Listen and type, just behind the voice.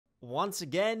Once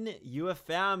again, you have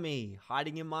found me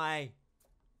hiding in my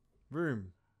room.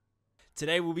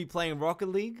 Today we'll be playing Rocket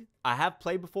League. I have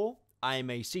played before. I am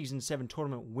a Season 7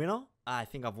 tournament winner. I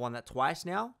think I've won that twice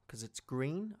now because it's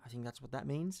green. I think that's what that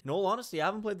means. In all honesty, I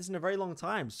haven't played this in a very long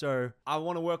time. So I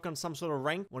want to work on some sort of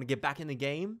rank. I want to get back in the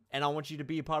game. And I want you to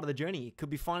be a part of the journey. It could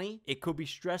be funny. It could be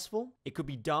stressful. It could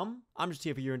be dumb. I'm just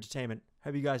here for your entertainment.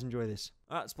 Hope you guys enjoy this.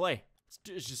 All right, let's play.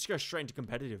 Let's just go straight into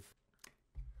competitive.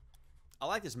 I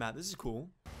like this map. This is cool.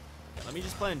 Okay, let me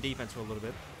just play on defense for a little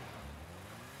bit.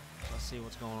 Let's see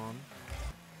what's going on.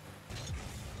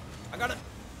 I got it.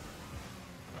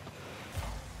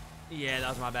 Yeah, that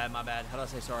was my bad. My bad. How do I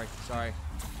say sorry? Sorry.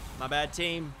 My bad,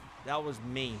 team. That was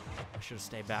me. I should have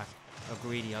stayed back. I got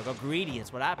greedy. I got greedy.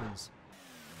 It's what happens.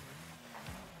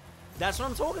 That's what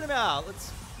I'm talking about.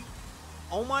 Let's...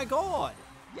 Oh my god.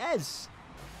 Yes.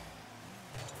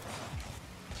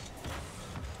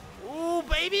 Ooh,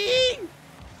 baby!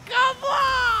 Come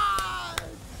on!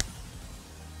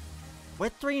 We're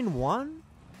 3-1?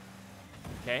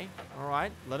 Okay,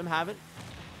 alright. Let him have it.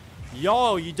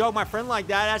 Yo, you dog my friend like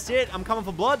that. That's it. I'm coming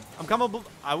for blood.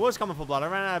 I was coming for blood. I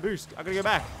ran out of boost. I gotta go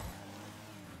back.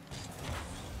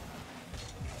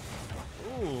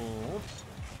 Ooh.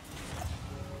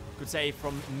 Good save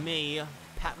from me.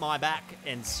 Pat my back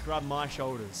and scrub my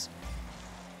shoulders.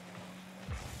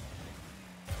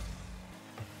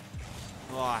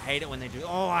 Oh, I hate it when they do.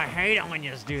 Oh, I hate it when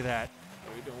you just do that.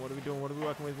 What are we doing? What are we doing? What are we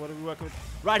working with? What are we working with?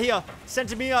 Right here.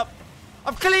 Center me up.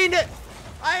 I've cleaned it.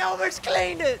 I almost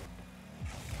cleaned it.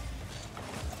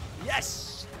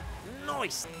 Yes.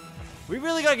 Nice. We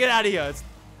really gotta get out of here. It's...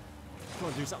 Come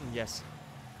on, do something. Yes.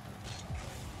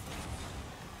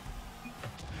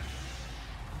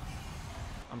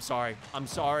 I'm sorry. I'm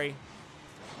sorry.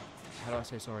 How do I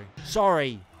say sorry?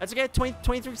 Sorry. That's okay.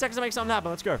 23 seconds to make something happen.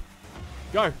 Let's go.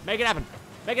 Go. Make it happen.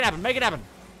 Make it happen. Make it happen.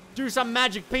 Do some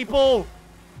magic, people.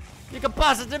 You can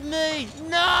pass it to me.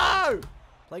 No.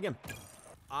 Play again.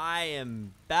 I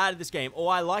am bad at this game. Oh,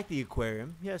 I like the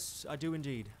aquarium. Yes, I do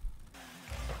indeed.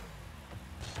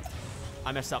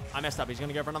 I messed up. I messed up. He's going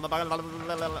to go for another... I'm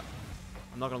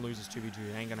not going to lose this 2v2.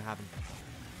 It ain't going to happen.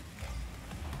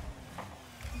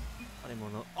 I didn't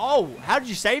want to... Oh, how did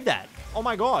you save that? Oh,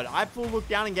 my God. I full looked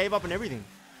down and gave up and everything.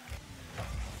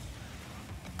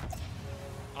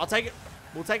 I'll take it.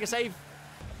 We'll take a save.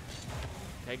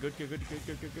 Okay, good.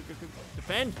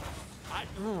 Defend.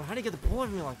 Oh, how do you get the ball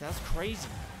over me like that? That's crazy.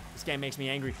 This game makes me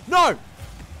angry. No!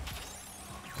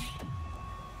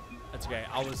 That's okay.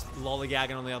 I was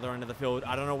lollygagging on the other end of the field.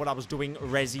 I don't know what I was doing.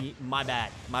 Rezi, my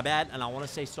bad. My bad, and I want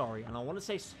to say sorry. And I want to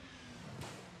say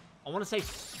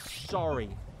sorry.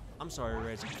 I'm sorry,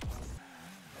 Rezi.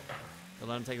 Don't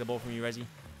let him take the ball from you, Rezi.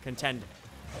 Contend.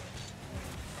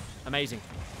 Amazing.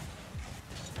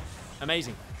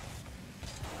 Amazing.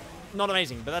 Not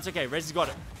amazing, but that's okay. Rezi's got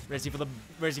it. Rezi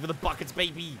for the buckets,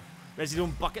 baby. Rezi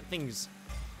doing bucket things.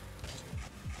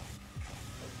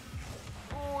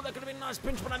 Oh, that could have been a nice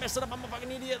pinch, but I messed it up. I'm a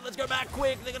fucking idiot. Let's go back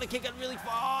quick. They're gonna kick it really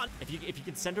far. If you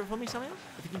can center it for me somehow.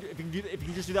 If you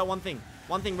can just do that one thing.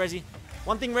 One thing, Rezi.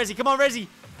 One thing, Rezi. Come on, Rezi.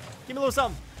 Give me a little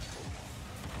something.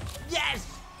 Yes.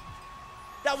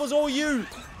 That was all you.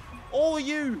 All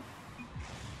you.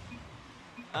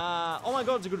 Oh my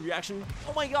god, it's a good reaction.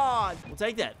 Oh my god. We'll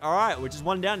take that. Alright, we're just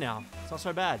one down now. It's not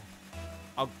so bad.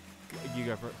 You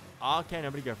go for it. Okay,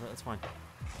 nobody go for it. That's fine.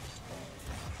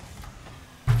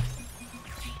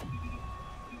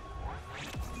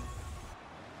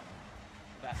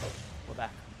 Back. We're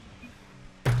back.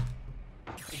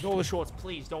 Ignore the shorts,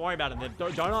 please. Don't worry about it.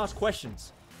 Don't ask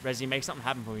questions. Rezi, make something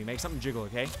happen for me. Make something jiggle,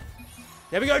 okay?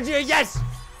 There we go. Yes!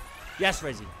 Yes,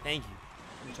 Rezi. Thank you.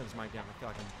 Let me turn this mic down. I feel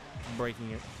like I'm breaking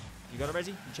it. You got it, Rezi?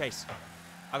 You chase.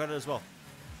 I got it as well.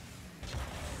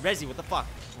 Rezi, what the fuck?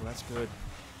 Oh, that's good.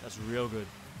 That's real good.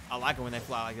 I like it when they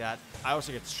fly like that. I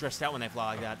also get stressed out when they fly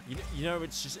like that. You know,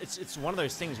 it's just it's one of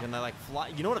those things when they like fly.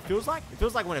 You know what it feels like? It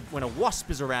feels like when a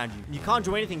wasp is around you. You can't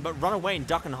do anything but run away and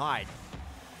duck and hide.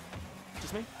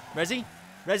 Just me? Rezi?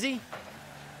 Rezi?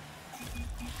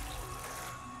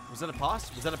 Was that a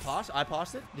pass? Was that a pass? I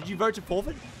passed it? Did you vote to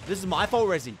forfeit? This is my fault,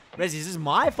 Rezi. Rezi, this is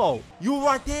my fault. You were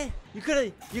right there. You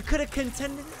could have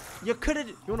contended. You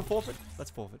want to forfeit?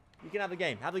 Let's forfeit. You can have the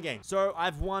game. Have the game. So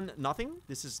I've won nothing.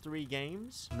 This is 3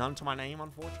 games. None to my name,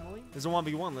 unfortunately. There's a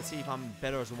 1v1. Let's see if I'm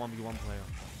better as a 1v1 player.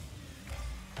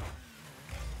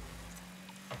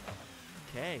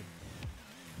 Okay.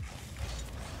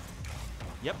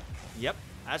 Yep.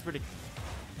 As predicted.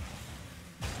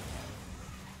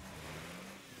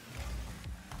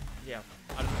 Yeah.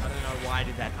 I don't know why I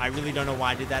did that. I really don't know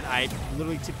why I did that. I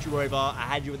literally tipped you over. I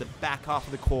had you at the back half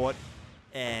of the court.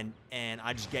 And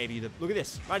I just gave you the... Look at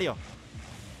this. Right here.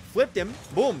 Flipped him.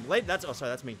 Boom. That's... Oh, sorry.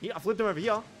 That's me. I flipped him over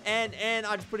here. And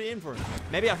I just put it in for him.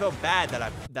 Maybe I felt bad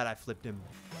that I flipped him.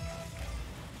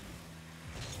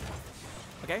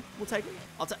 Okay. We'll take it.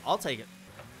 I'll take it.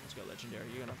 Let's go, Legendary.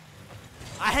 You're gonna...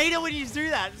 I hate it when you do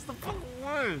that. It's the fucking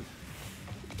worst.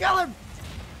 Kill him.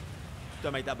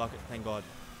 Don't make that bucket. Thank God.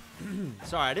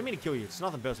 Sorry. I didn't mean to kill you. It's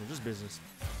nothing personal. Just business.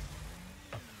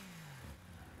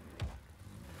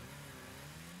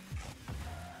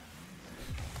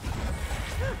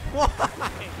 Why?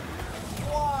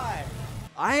 Why?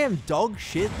 I am dog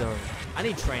shit, though. I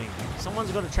need training.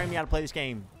 Someone's got to train me how to play this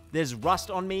game. There's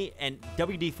rust on me, and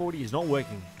WD-40 is not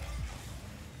working.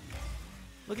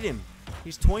 Look at him.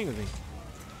 He's toying with me.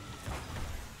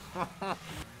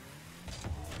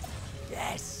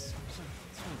 Yes.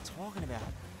 That's what I'm talking about.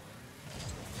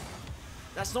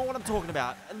 That's not what I'm talking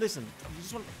about. And listen, you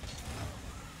just want...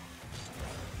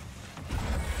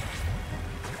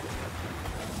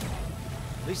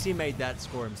 At least he made that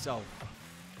score himself.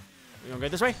 You gonna go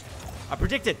this way? I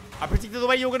predicted the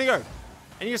way you were gonna go.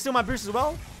 And you're steal my boost as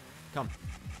well? Come.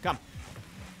 Come.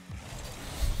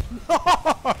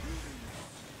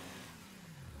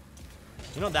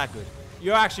 You're not that good.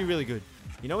 You're actually really good.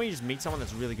 You know when you just meet someone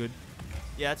that's really good?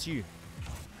 Yeah, that's you.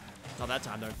 Not that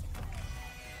time, though.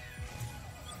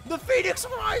 The Phoenix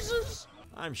rises!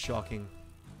 I'm shocking.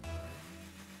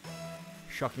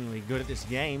 Shockingly good at this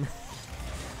game.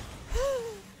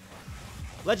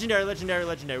 Legendary, legendary,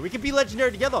 legendary. We can be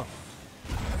legendary together.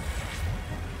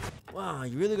 Wow,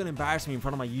 you're really gonna embarrass me in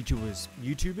front of my viewers?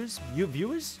 You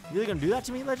really gonna do that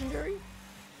to me, legendary?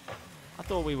 I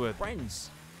thought we were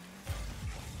friends.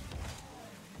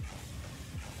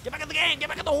 Get back in the game! Get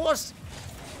back in the horse!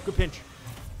 Good pinch.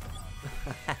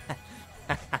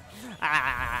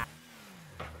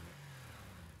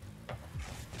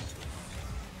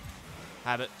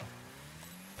 Have it.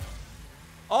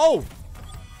 Oh!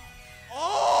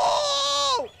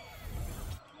 Oh!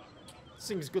 This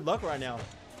thing's good luck right now.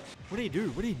 What do you do?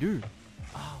 What do you do?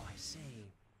 Oh, I see.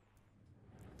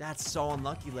 That's so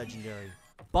unlucky, legendary.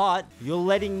 But you're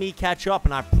letting me catch up,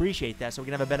 and I appreciate that, so we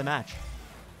can have a better match.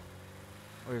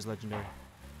 Where's legendary?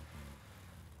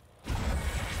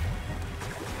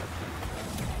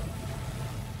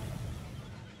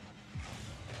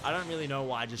 I don't really know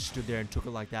why I just stood there and took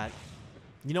it like that.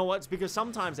 You know what? It's because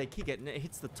sometimes they kick it and it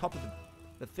hits the top of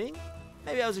the thing.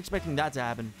 Maybe I was expecting that to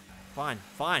happen. Fine,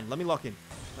 fine. Let me lock in.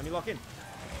 Let me lock in.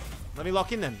 Let me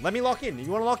lock in then. Let me lock in.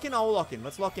 You want to lock in? I will lock in.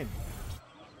 Let's lock in.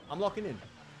 I'm locking in.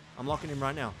 I'm locking in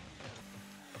right now.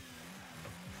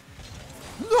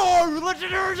 No!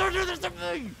 Legendary, don't do this to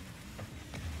me!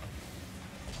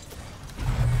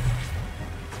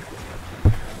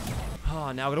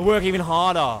 Oh, now I'm gonna work even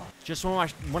harder. Just when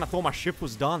I thought my ship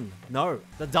was done. No,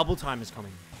 the double time is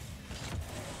coming.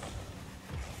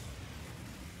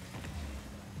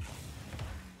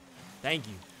 Thank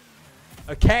you.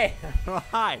 Okay,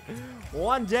 right.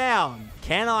 One down.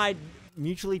 Can I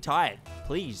mutually tie it?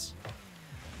 Please.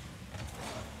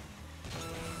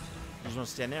 You just want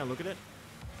to stand there and look at it?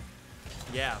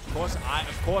 Yeah, of course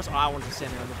I want to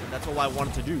stand there and look at it. That's all I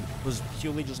wanted to do, was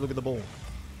purely just look at the ball.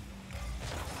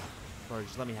 Bro,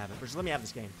 just let me have it. Just let me have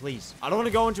this game, please. I don't want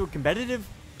to go into a competitive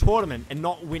tournament and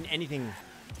not win anything.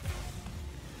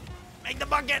 Make the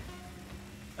bucket!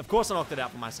 Of course I knocked it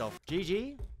out for myself.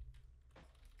 GG.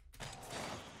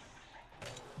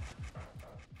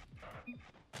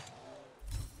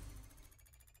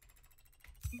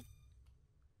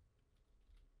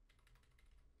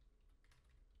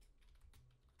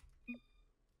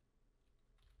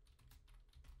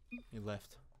 He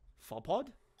left. Fopod?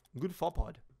 Good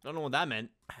Fopod. Don't know what that meant.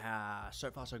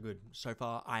 So far so good. So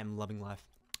far I am loving life.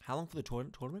 How long for the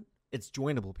tournament? It's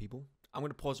joinable, people. I'm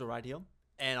going to pause it right here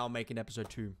and I'll make an episode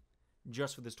 2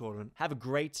 just for this tournament. Have a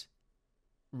great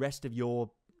rest of your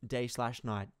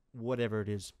day/night, whatever it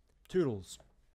is. Toodles.